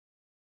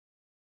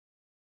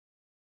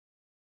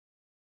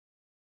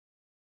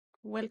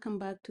Welcome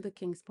back to the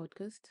King's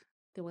Podcast,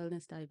 The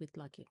Wellness Dive with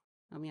Lucky.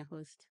 I'm your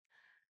host,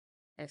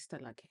 Esther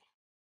Lackie.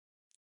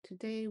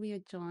 Today we are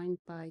joined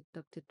by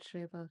Dr.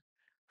 Trevor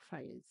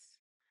Fayers,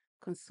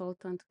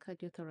 consultant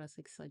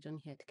cardiothoracic surgeon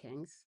here at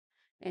King's,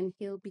 and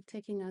he'll be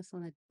taking us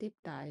on a deep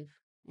dive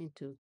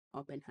into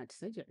open heart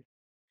surgery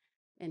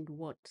and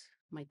what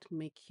might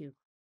make you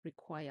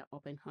require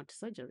open heart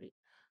surgery,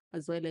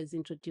 as well as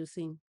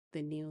introducing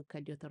the new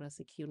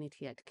cardiothoracic unit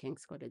here at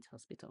King's College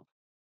Hospital.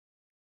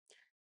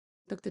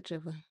 Dr.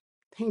 Trevor,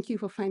 thank you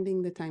for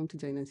finding the time to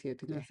join us here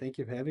Yeah, today. thank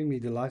you for having me.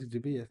 Delighted to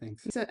be here.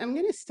 Thanks. So I'm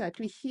going to start.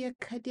 We hear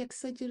cardiac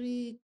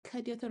surgery,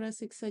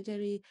 cardiothoracic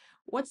surgery.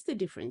 What's the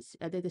difference?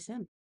 Are they the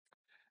same?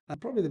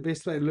 Probably the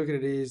best way to look at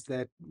it is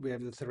that we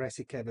have the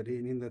thoracic cavity,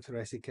 and in the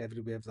thoracic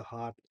cavity, we have the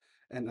heart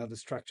and other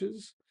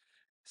structures.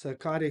 So,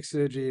 cardiac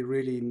surgery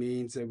really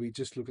means that we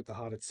just look at the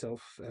heart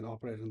itself and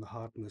operate on the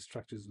heart and the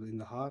structures within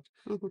the heart.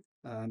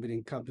 Mm-hmm, It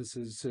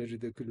encompasses surgery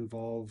that could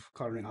involve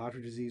coronary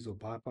artery disease or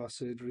bypass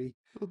surgery,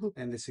 mm-hmm,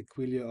 and the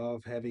sequelae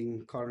of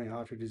having coronary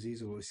artery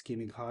disease or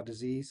ischemic heart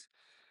disease.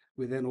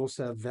 We then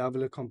also have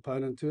valvular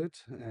component to it,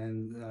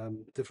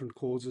 and different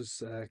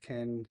causes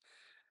can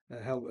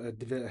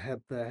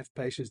have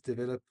patients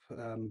develop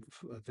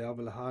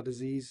valvular heart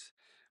disease.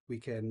 We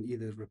can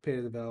either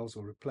repair the valves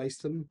or replace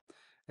them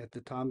at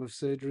the time of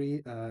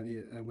surgery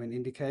when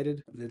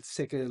indicated. The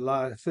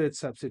third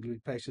subset would be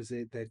patients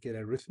that get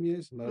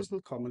arrhythmias. Most mm-hmm,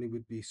 commonly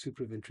would be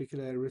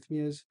supraventricular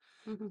arrhythmias,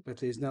 mm-hmm. but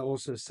there's now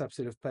also a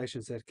subset of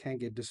patients that can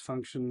get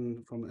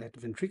dysfunction from at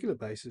ventricular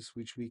basis,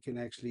 which we can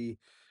actually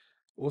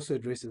also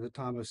addressed at the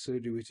time of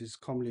surgery, which is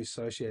commonly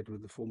associated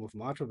with the form of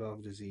mitral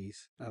valve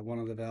disease, one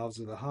of the valves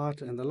of the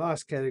heart. And the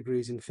last category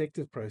is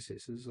infective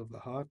processes of the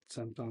heart.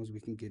 Sometimes we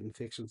can get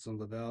infections on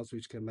the valves,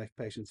 which can make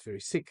patients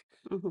very sick.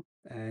 Mm-hmm.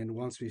 And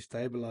once we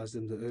stabilize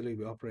them, the earlier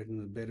we operate them,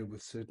 the better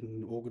with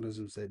certain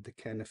organisms that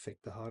can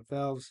affect the heart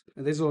valves.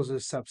 And there's also a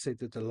subset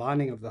that the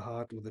lining of the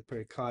heart or the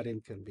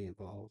pericardium can be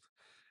involved.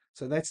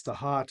 So that's the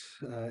heart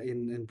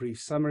in brief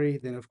summary.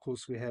 Then, of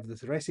course, we have the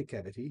thoracic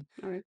cavity,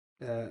 All right.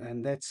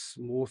 and that's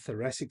more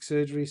thoracic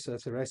surgery. So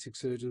thoracic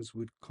surgeons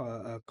would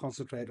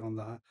concentrate on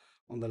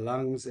the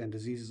lungs and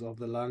diseases of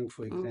the lung,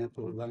 for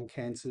example, Mm-hmm. lung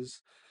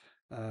cancers.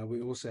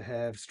 We also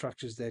have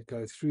structures that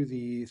go through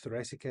the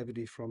thoracic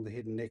cavity from the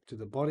head and neck to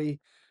the body.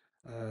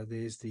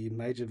 There's the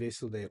major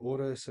vessel, the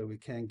aorta, so we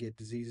can get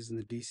diseases in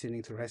the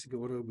descending thoracic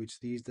aorta, which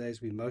these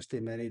days we mostly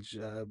manage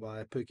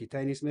by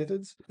percutaneous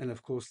methods. And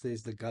of course,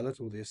 there's the gullet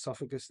or the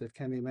esophagus that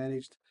can be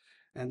managed.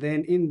 And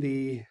then in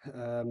the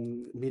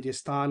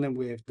mediastinum,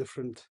 we have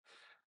different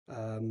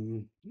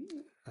um,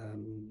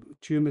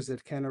 tumors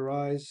that can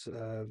arise.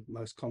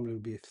 Most commonly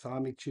would be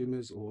thymic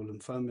tumors or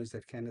lymphomas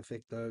that can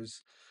affect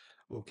those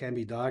or can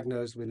be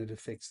diagnosed when it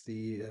affects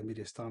the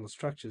mediastinal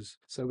structures.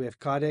 So we have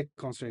cardiac,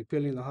 concentrating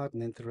purely in the heart,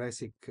 and then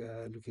thoracic,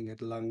 looking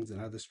at lungs and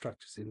other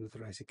structures in the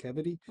thoracic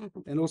cavity.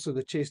 Mm-hmm. And also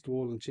the chest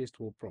wall and chest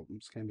wall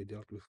problems can be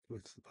dealt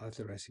with by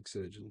thoracic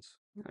surgeons.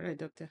 All right,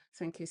 doctor.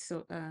 Thank you.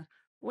 So,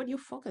 what do you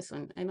focus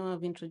on? I know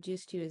I've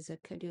introduced you as a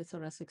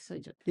cardiothoracic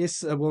surgeon.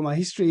 Yes, well, my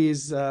history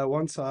is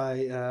once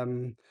I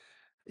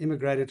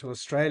immigrated to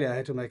Australia, I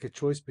had to make a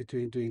choice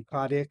between doing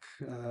cardiac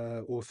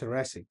or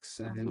thoracics,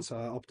 Mm-hmm. and so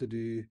I opted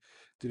to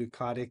do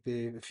cardiac.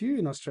 There are a few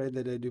in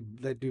Australia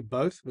that do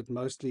both, but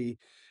mostly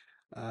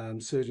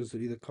surgeons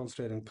would either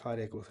concentrate on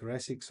cardiac or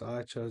thoracic. So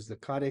I chose the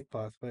cardiac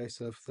pathway.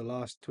 So for the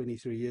last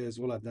 23 years,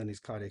 all I've done is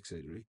cardiac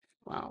surgery,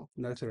 Wow.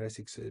 no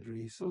thoracic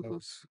surgery. So I Mm-hmm.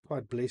 was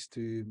quite blessed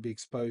to be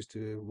exposed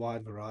to a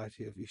wide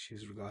variety of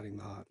issues regarding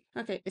the heart.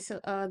 Okay. So,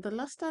 the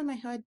last time I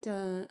had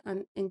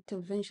an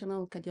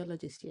interventional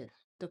cardiologist here,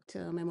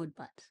 Dr. Mahmoud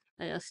Bat,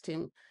 I asked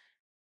him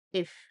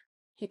if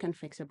he can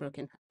fix a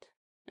broken heart.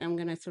 I'm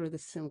going to throw the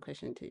same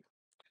question to you.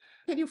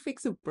 Can you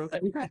fix a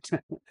broken heart?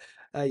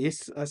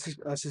 Yes,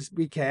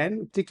 we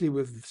can, particularly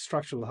with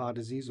structural heart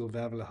disease or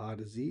valvular heart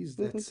disease.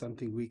 Mm-hmm. That's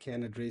something we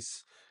can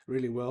address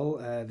really well.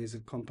 There's a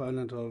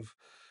component of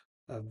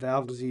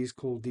valve disease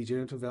called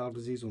degenerative valve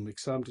disease or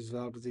myxomatous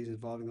valve disease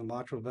involving the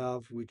mitral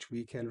valve, which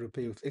we can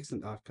repair with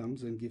excellent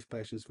outcomes and give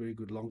patients very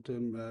good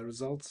long-term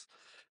results.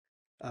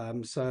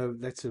 So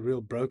that's a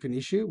real broken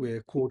issue where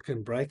a cord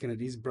can break and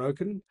it is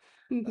broken.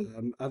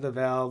 Mm-hmm. Other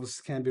valves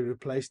can be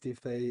replaced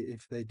if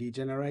they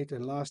degenerate.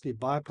 And lastly,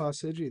 bypass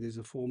surgery. There's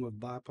a form of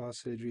bypass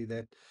surgery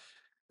that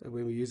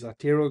when we use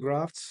arterial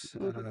grafts,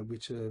 Mm-hmm.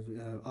 which are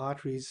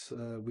arteries,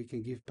 we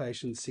can give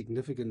patients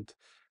significant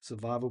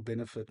survival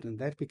benefit, and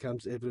that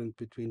becomes evident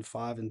between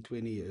 5 and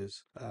 20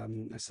 years.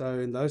 So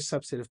in those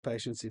subset of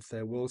patients, if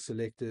they're well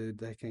selected,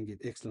 they can get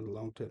excellent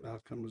long-term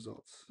outcome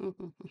results.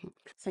 Mm-hmm. Mm-hmm.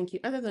 Thank you.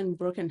 Other than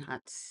broken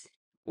hearts,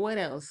 what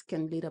else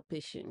can lead a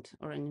patient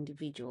or an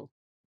individual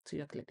to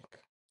your clinic?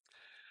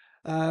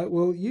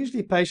 Well,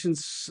 usually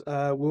patients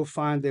will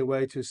find their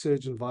way to a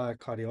surgeon via a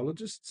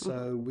cardiologist. Mm-hmm.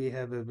 So we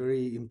have a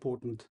very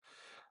important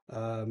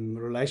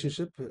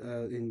relationship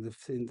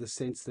in the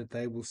sense that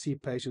they will see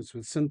patients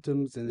with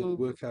symptoms and then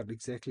Mm-hmm. work out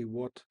exactly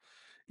what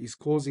is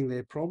causing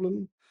their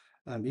problem.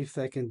 If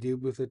they can deal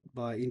with it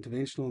by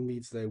interventional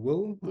means, they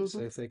will. Mm-hmm. So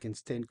if they can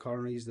stent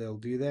coronaries, they'll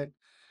do that.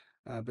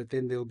 But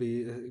then there'll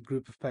be a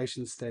group of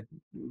patients that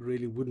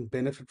really wouldn't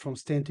benefit from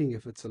stenting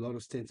if it's a lot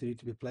of stents that need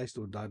to be placed,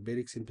 or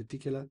diabetics in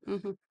particular.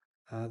 Mm-hmm.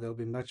 They'll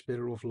be much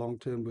better off long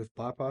term with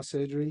bypass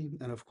surgery.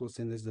 And of course,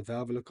 then there's the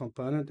valvular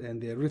component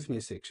and the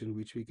arrhythmia section,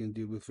 which we can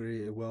deal with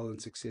very well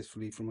and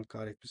successfully from a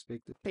cardiac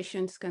perspective.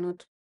 Patients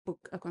cannot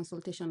book a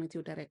consultation with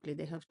you directly.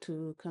 They have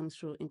to come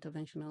through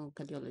interventional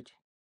cardiology.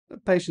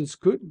 Patients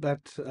could,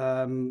 but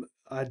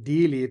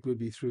ideally it would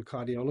be through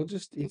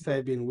cardiologist. If Mm-hmm.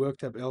 they've been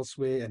worked up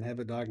elsewhere and have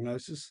a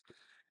diagnosis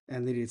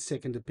and they need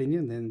second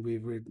opinion, then we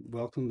would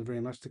welcome them very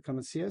much to come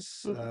and see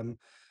us. Mm-hmm.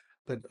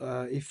 But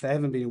if they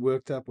haven't been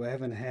worked up or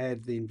haven't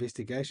had the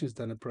investigations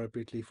done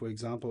appropriately, for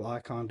example, I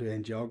can't do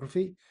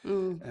angiography.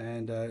 Mm-hmm.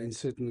 And in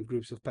certain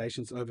groups of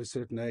patients over a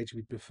certain age,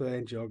 we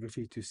prefer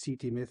angiography to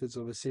CT methods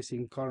of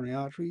assessing coronary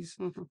arteries.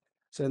 Mm-hmm.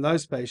 So in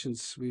those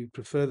patients, we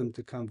prefer them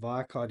to come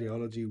via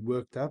cardiology,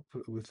 worked up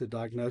with the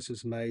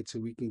diagnosis made, so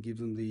we can give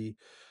them the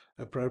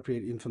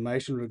appropriate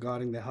information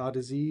regarding their heart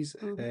disease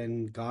Mm-hmm.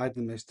 and guide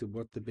them as to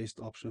what the best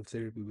option of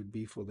therapy would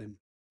be for them.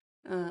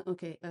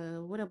 Okay.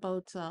 What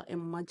about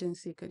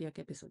emergency cardiac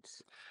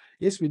episodes?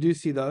 Yes, we do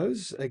see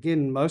those.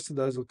 Again, most of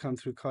those will come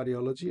through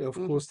cardiology. Of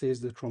Mm-hmm. course,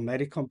 there's the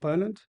traumatic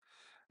component,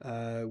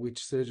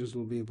 which surgeons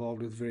will be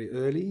involved with very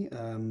early,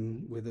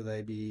 whether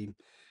they be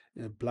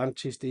blunt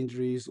chest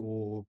injuries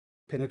or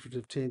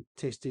penetrative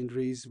chest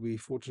injuries. We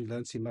fortunately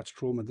don't see much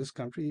trauma in this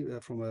country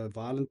from a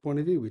violent point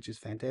of view, which is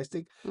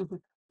fantastic. Mm-hmm.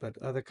 But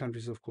other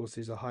countries, of course,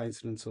 there's a high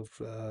incidence of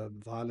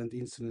violent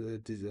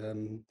incident,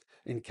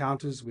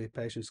 encounters where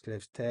patients could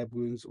have stab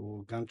wounds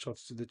or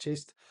gunshots to the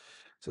chest.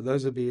 So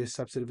those would be a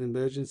subset of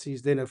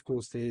emergencies. Then, of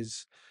course,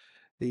 there's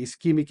the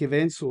ischemic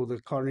events or the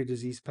coronary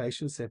disease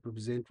patients that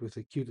present with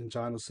acute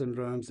angina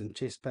syndromes and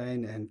chest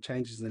pain and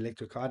changes in the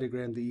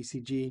electrocardiogram, the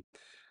ECG.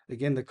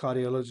 Again, the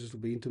cardiologist will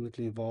be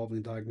intimately involved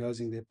in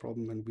diagnosing their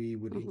problem, and we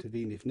would Mm-hmm.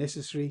 intervene if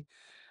necessary.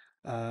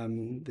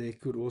 There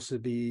could also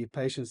be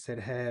patients that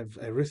have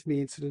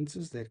arrhythmia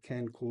incidences that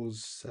can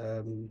cause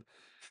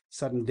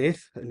sudden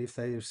death, and if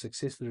they are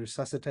successfully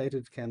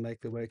resuscitated, can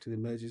make their way to the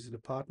emergency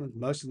department.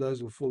 Most of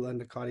those will fall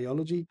under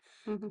cardiology,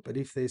 Mm-hmm. but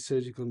if there's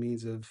surgical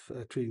means of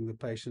treating the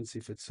patients,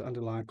 if it's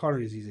underlying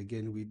coronary disease,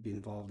 again, we'd be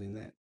involved in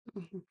that.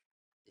 Mm-hmm.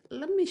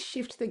 Let me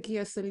shift the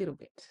gears a little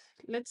bit.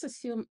 Let's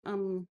assume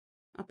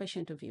a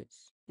patient of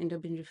yours and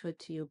they've been referred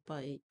to you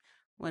by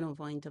one of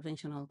our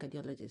interventional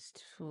cardiologists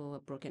for a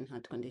broken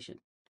heart condition.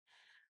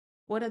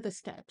 What are the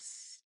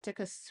steps? Take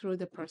us through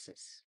the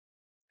process.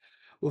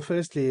 Well,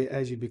 firstly,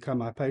 as you become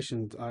my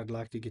patient, I'd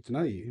like to get to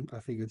know you. I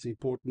think it's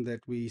important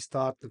that we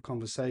start the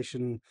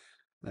conversation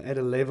at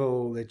a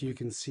level that you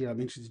can see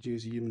I'm interested in you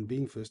as a human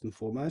being first and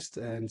foremost.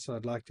 And so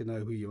I'd like to know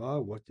who you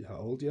are, how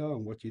old you are,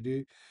 and what you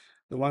do.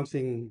 The one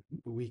thing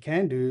we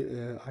can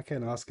do, I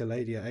can ask a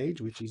lady her age,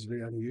 which is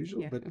very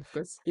unusual, Yeah, but of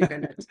course, you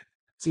cannot.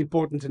 it's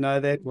important to know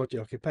that what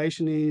your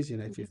occupation is. If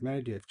Mhm. you've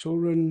married, you have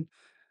children.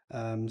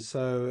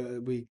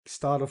 So we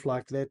start off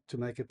like that to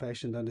make a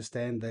patient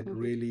understand that Mhm.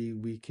 really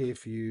we care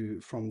for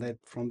you from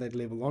that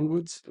level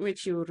onwards.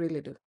 Which you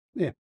really do.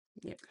 Yeah.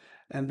 Yeah.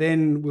 And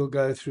then we'll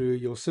go through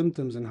your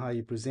symptoms and how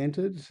you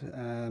presented.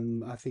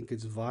 I think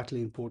it's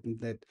vitally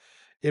important that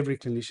every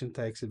clinician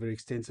takes a very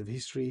extensive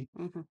history.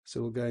 Mm-hmm.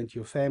 So we'll go into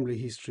your family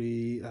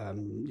history,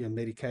 your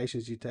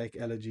medications you take,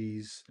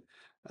 allergies,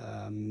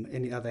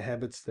 any other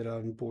habits that are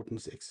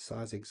important,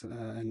 exercise,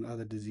 and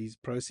other disease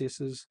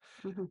processes.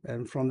 Mm-hmm.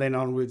 And from then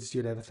onwards,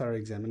 you'd have a thorough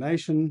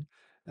examination.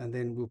 And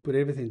then we'll put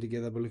everything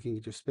together by looking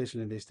at your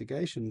special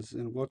investigations.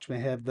 And what you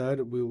may have,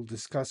 though, we'll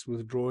discuss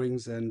with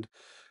drawings and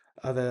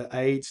other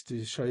aids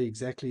to show you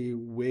exactly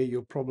where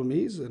your problem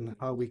is and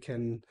how we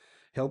can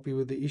help you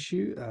with the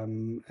issue.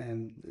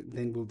 And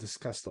then we'll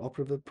discuss the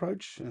operative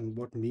approach and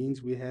what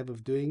means we have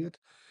of doing it.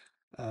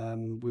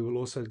 We will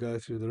also go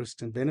through the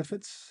risks and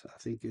benefits. I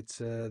think it's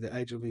the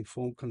age of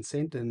informed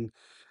consent, and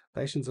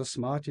patients are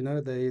smart.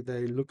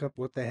 They look up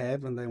what they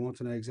have and they want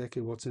to know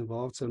exactly what's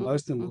involved. So Mm-hmm.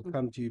 most of them will Mm-hmm.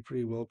 come to you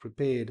pretty well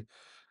prepared,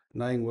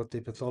 knowing what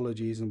their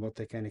pathology is and what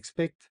they can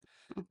expect.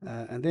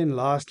 Mm-hmm. And then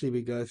lastly,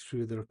 we go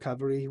through the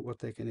recovery, what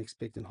they can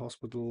expect in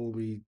hospital.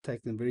 We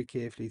take them very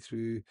carefully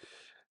through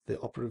the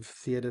operative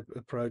theatre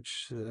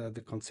approach,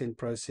 the consent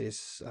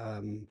process,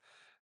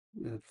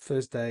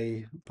 first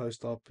day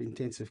post-op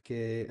intensive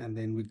care, and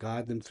then we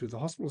guide them through the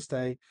hospital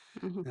stay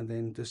Mm-hmm. and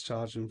then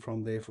discharge them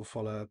from there for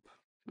follow-up.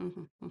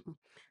 Mm-hmm. Mm-hmm.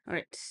 All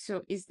right.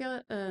 So is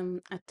there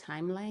a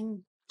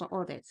timeline for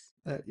all this?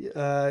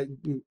 Oh.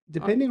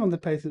 Depending on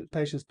the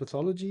patient's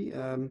pathology,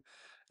 Mm-hmm.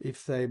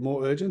 if they're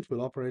more urgent,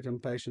 we'll operate on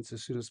patients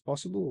as soon as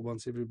possible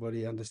once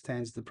everybody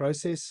understands the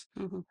process.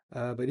 Mm-hmm.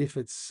 But if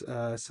it's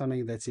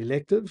something that's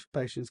elective,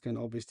 patients can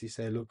obviously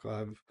say, look,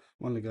 I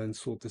want to go and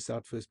sort this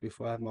out first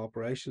before I have my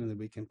operation, and then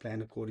we can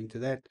plan according to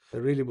that. They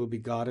really will be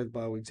guided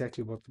by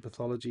exactly what the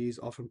pathology is.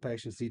 Often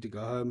patients need to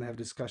go home, have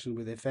discussion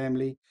with their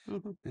family,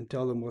 Mm-hmm. and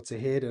tell them what's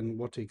ahead and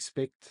what to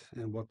expect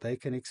and what they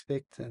can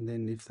expect. And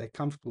then if they're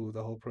comfortable with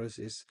the whole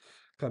process,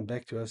 come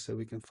back to us so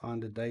we can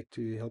find a date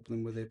to help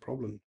them with their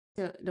problem.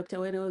 So, Doctor,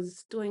 when I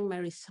was doing my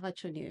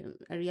research on you,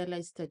 I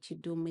realized that you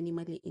do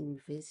minimally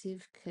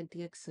invasive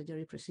cardiac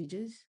surgery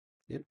procedures.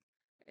 Yep.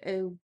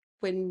 Uh,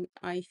 when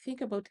I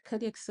think about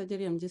cardiac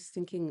surgery, I'm just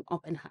thinking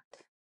open heart.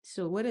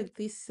 So what are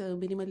these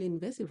minimally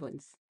invasive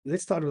ones?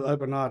 Let's start with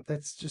open heart.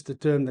 That's just a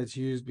term that's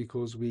used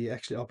because we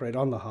actually operate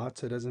on the heart,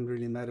 so it doesn't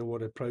really matter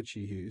what approach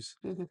you use.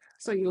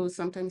 So you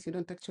sometimes you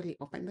don't actually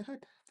open the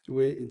heart.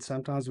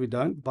 Sometimes we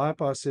don't.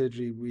 Bypass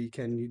surgery, we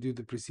can you do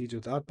the procedure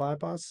without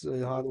bypass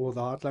heart or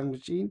the heart lung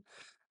machine.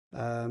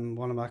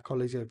 One of my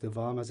colleagues at the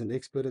VARM is an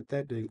expert at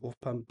that, doing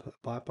off-pump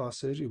bypass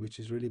surgery, which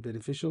is really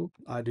beneficial.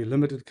 I do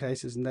limited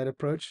cases in that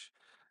approach.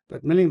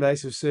 But minimally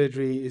invasive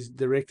surgery is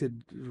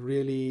directed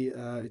really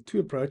two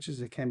approaches.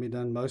 It can be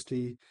done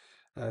mostly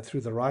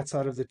through the right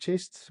side of the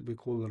chest. We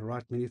call it a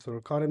right mini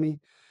thoracotomy.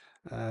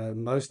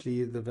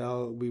 Mostly the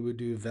valve, we would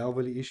do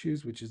valvular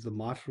issues, which is the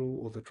mitral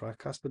or the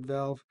tricuspid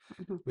valve.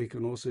 Mhm, We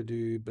can also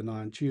do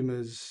benign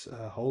tumors,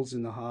 holes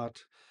in the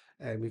heart,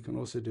 and we can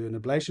also do an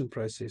ablation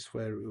process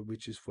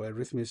which is for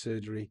arrhythmia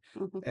surgery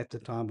mhm, at the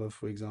time of,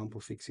 for example,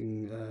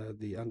 fixing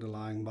the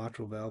underlying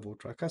mitral valve or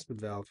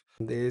tricuspid valve.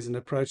 There's an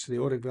approach to the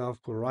aortic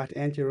valve called right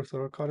anterior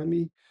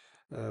thoracotomy,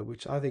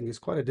 which I think is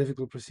quite a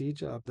difficult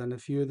procedure. I've done a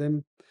few of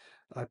them.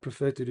 I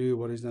prefer to do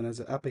what is known as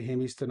an upper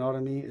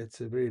hemistenotomy. It's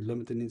a very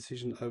limited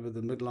incision over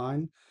the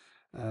midline.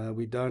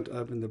 We don't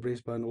open the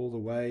breastbone all the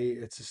way.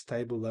 It's a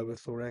stable lower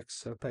thorax,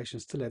 so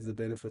patients still have the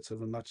benefits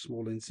of a much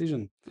smaller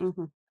incision.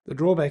 mhm, The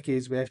drawback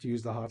is we have to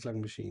use the heart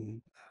lung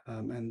machine,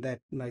 and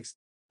that makes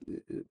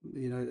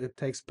it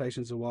takes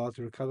patients a while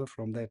to recover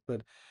from that.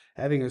 But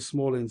having a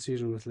smaller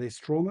incision with less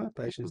trauma, mhm.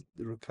 patients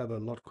recover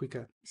a lot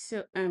quicker.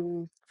 So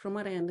from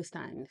what I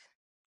understand,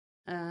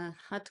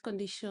 heart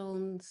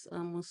conditions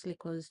are mostly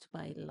caused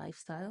by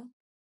lifestyle,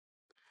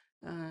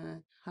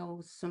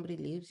 how somebody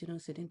lives,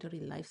 sedentary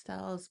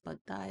lifestyles, bad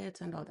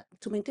diets, and all that.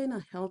 To maintain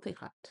a healthy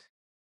heart,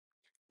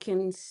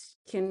 can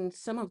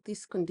some of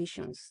these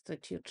conditions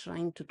that you're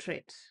trying to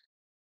treat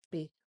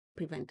be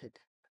prevented?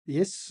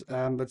 Yes,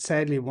 but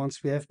sadly,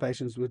 once we have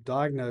patients with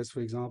diagnosed,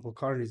 for example,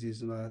 coronary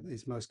disease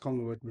is most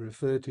common what we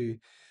refer to.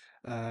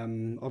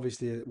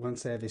 Obviously,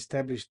 once they have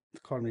established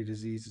coronary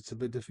disease, it's a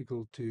bit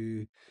difficult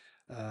to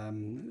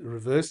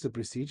reverse the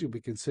procedure.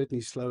 We can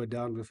certainly slow it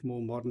down with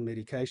more modern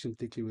medication,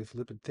 particularly with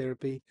lipid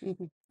therapy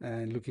Mm-hmm,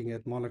 and looking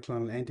at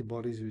monoclonal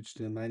antibodies, which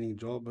do an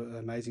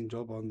amazing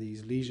job on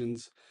these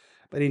lesions.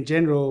 But in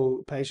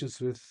general, patients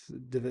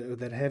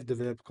that have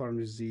developed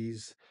coronary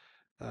disease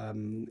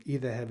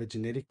either have a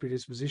genetic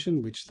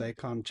predisposition, which they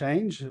can't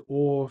change,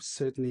 or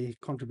certainly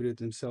contributed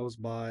themselves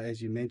by,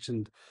 as you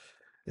mentioned,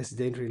 a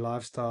sedentary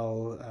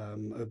lifestyle,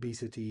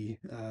 obesity.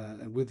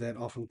 And with that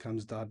often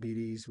comes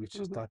diabetes, which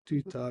is mm-hmm, type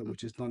 2 type, mm-hmm,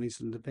 which is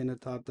non-insulin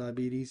dependent type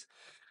diabetes.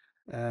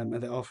 And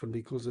they often,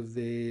 because of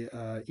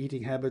their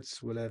eating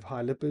habits, will have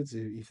high lipids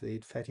if they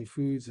eat fatty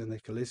foods and their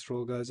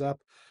cholesterol goes up.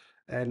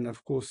 And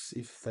of course,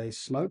 if they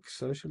smoke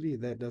socially,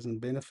 that doesn't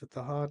benefit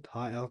the heart.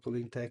 High alcohol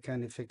intake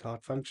can affect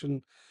heart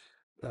function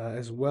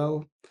as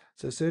well.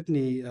 So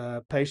certainly,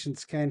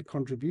 patients can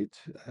contribute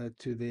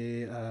to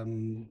their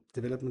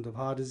development of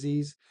heart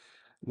disease.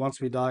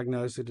 Once we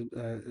diagnose it,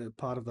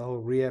 part of the whole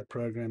rehab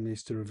program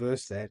is to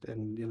reverse that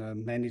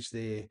and manage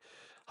their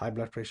high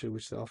blood pressure,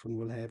 which they often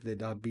will have, their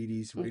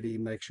diabetes. mm-hmm, Really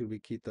make sure we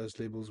keep those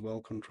levels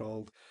well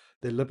controlled.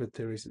 The lipid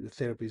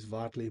therapy is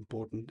vitally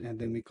important, and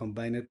then we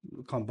combine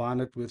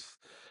it with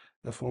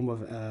a form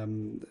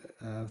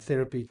of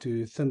therapy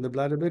to thin the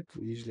blood a bit,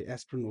 usually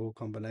aspirin or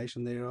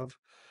combination thereof,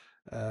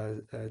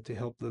 to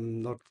help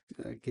them not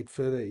get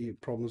further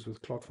problems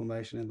with clot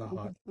formation in the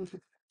heart. mm-hmm,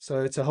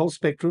 So it's a whole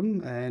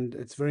spectrum, and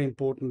it's very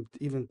important,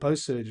 even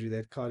post surgery,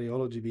 that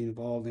cardiology be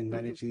involved in mm-hmm,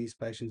 managing these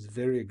patients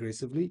very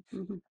aggressively,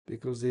 mm-hmm,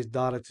 because there's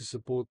data to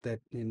support that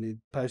in the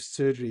post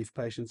surgery, if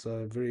patients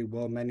are very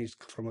well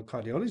managed from a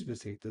cardiology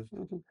perspective,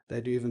 mm-hmm,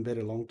 they do even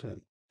better long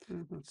term.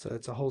 mm-hmm. So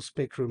it's a whole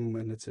spectrum,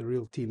 and it's a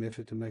real team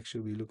effort to make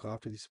sure we look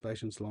after these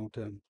patients long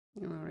term.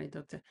 All right,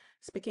 doctor.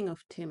 Speaking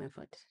of team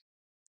effort,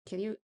 can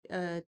you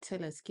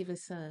give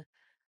us a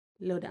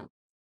lowdown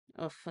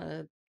of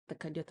the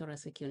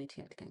cardiothoracic unit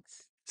here at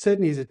King's?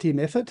 Certainly is a team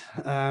effort,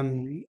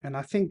 and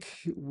I think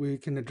we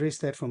can address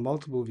that from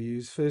multiple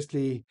views.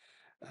 Firstly,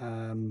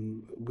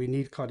 we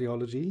need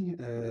cardiology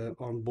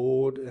on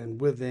board, and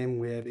with them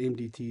we have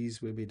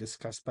MDTs where we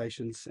discuss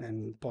patients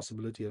and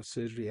possibility of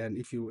surgery. And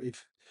if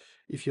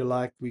you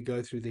like, we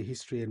go through the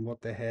history and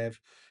what they have.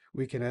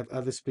 We can have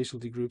other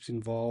specialty groups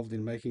involved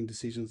in making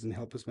decisions and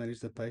help us manage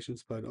the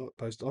patients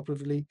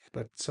post-operatively.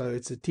 But so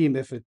it's a team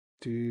effort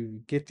to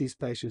get these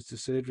patients to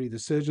surgery. The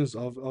surgeons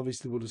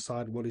obviously will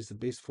decide what is the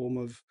best form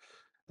of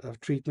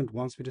treatment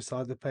once we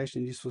decide the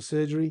patient is for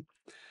surgery.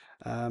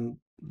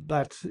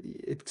 But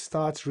it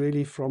starts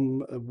really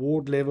from a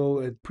ward level,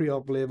 at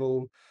pre-op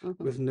level,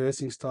 Mm-hmm, with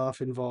nursing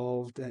staff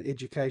involved,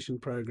 education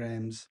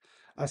programs,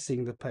 us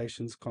seeing the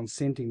patients,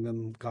 consenting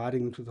them,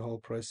 guiding them through the whole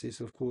process.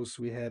 Of course,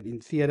 we have in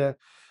theatre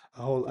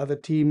a whole other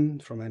team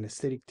from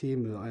anesthetic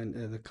team,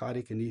 and the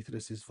cardiac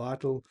anesthetist is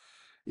vital.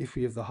 If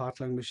we have the heart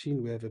lung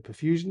machine, we have a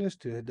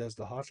perfusionist who does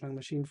the heart lung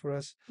machine for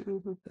us.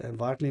 mm-hmm, And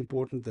vitally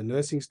important, the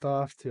nursing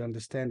staff to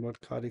understand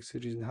what cardiac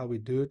surgery is and how we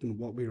do it and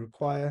what we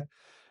require.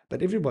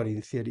 but everybody in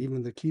the theatre,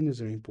 even the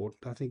cleaners, are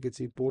important. I think it's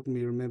important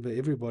we remember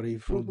everybody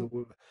from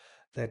Mm-hmm.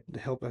 that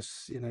help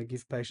us,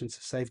 give patients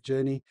a safe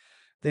journey.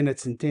 Then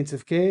it's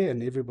intensive care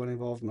and everybody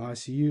involved in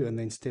ICU, and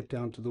then step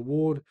down to the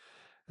ward.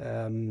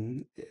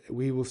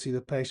 We will see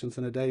the patients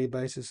on a daily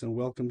basis and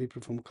welcome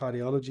people from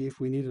cardiology if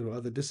we need it, or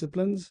other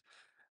disciplines.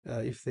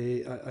 If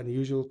there are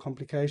unusual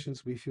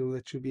complications, we feel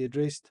that should be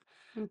addressed.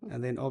 Mm-hmm.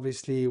 And then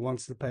obviously,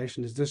 once the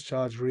patient is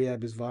discharged,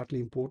 rehab is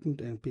vitally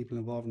important, and people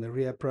involved in the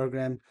rehab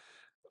program,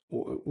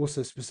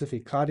 also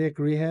specific cardiac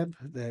rehab,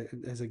 that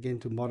is again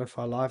to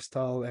modify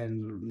lifestyle and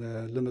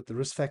limit the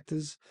risk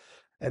factors.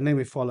 And then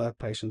we follow up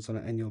patients on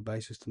an annual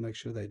basis to make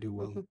sure they do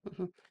well. Mm-hmm.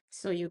 Mm-hmm.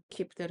 So you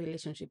keep the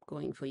relationship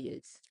going for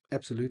years.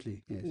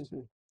 Absolutely, yes.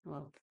 Mm-hmm.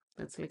 Wow,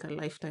 that's like a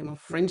lifetime of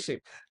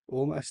friendship,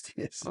 Almost,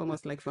 yes.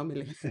 almost like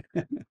family.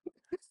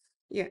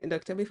 Yeah,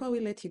 doctor, before we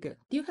let you go,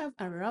 do you have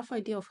a rough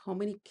idea of how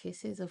many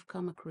cases have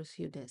come across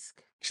your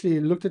desk? Actually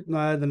looked at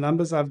the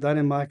numbers I've done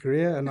in my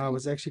career, and I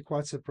was actually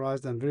quite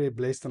surprised. I'm very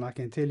blessed, and I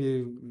can tell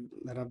you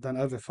that I've done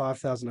over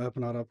 5,000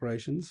 open heart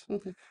operations.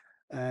 Mhm.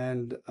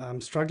 And I'm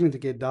struggling to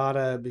get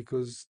data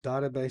because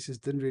databases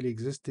didn't really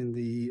exist in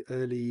the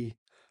early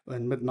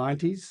and mid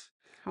 90s.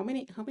 How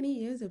many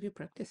years have you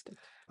practiced it?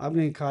 I've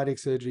been in cardiac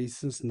surgery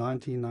since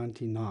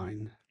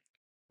 1999.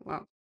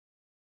 Wow,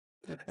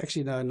 that's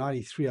Actually, no,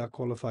 93 I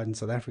qualified in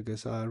South Africa,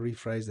 so I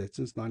rephrased that.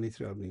 Since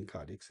 93 I've been in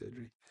cardiac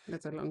surgery.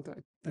 that's a long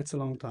time. That's a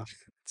long time.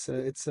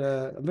 It's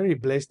I'm very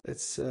blessed.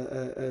 It's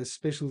a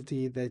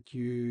specialty that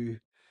you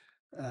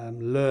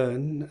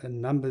learn,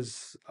 and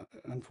numbers,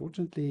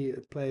 unfortunately,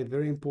 play a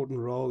very important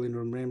role in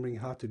remembering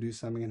how to do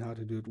something and how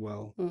to do it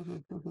well.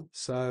 Mm-hmm. Mm-hmm.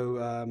 So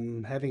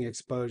having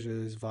exposure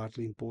is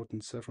vitally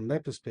important. So from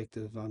that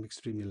perspective, I'm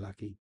extremely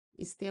lucky.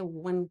 Is there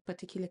one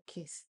particular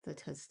case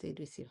that has stayed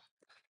with you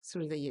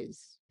through the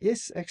years?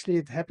 Yes, actually,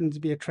 it happened to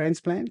be a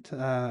transplant,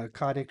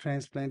 cardiac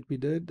transplant we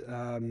did.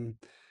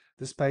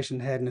 This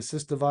patient had an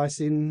assist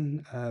device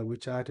in,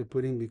 which I had to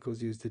put in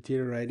because he was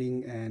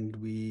deteriorating, and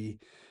we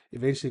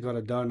eventually got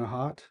a donor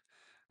heart.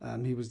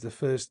 He was the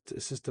first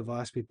assist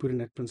device we put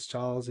in at Prince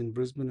Charles in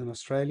Brisbane, in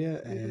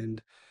Australia, Mm-hmm.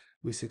 and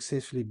we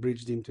successfully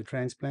bridged him to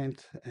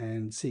transplant.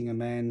 And seeing a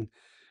man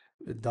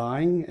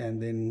dying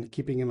and then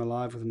keeping him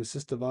alive with an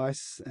assist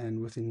device, and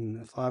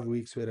within 5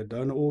 weeks, we had a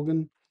donor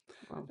organ,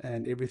 Wow.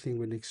 and everything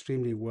went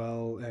extremely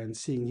well. And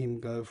seeing him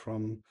go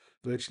from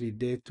virtually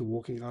dead to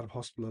walking out of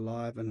hospital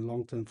alive and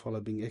long-term follow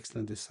being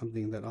excellent is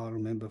something that I'll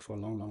remember for a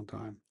long, long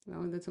time.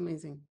 Wow, that's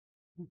amazing.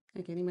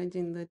 I can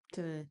imagine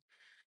that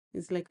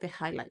is like the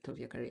highlight of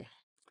your career.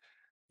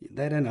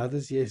 That and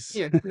others, yes.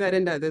 Yeah, that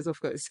and others,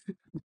 of course.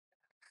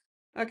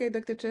 Okay,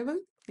 Dr. Trevor,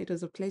 it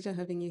was a pleasure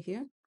having you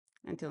here.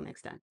 Until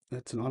next time.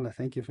 That's an honor.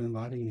 Thank you for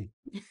inviting me.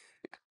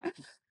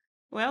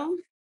 Well,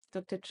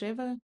 Dr.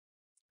 Trevor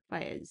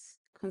Fayers,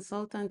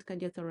 consultant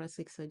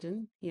cardiothoracic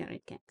surgeon here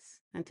at Kings.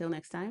 Until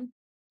next time,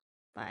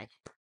 bye.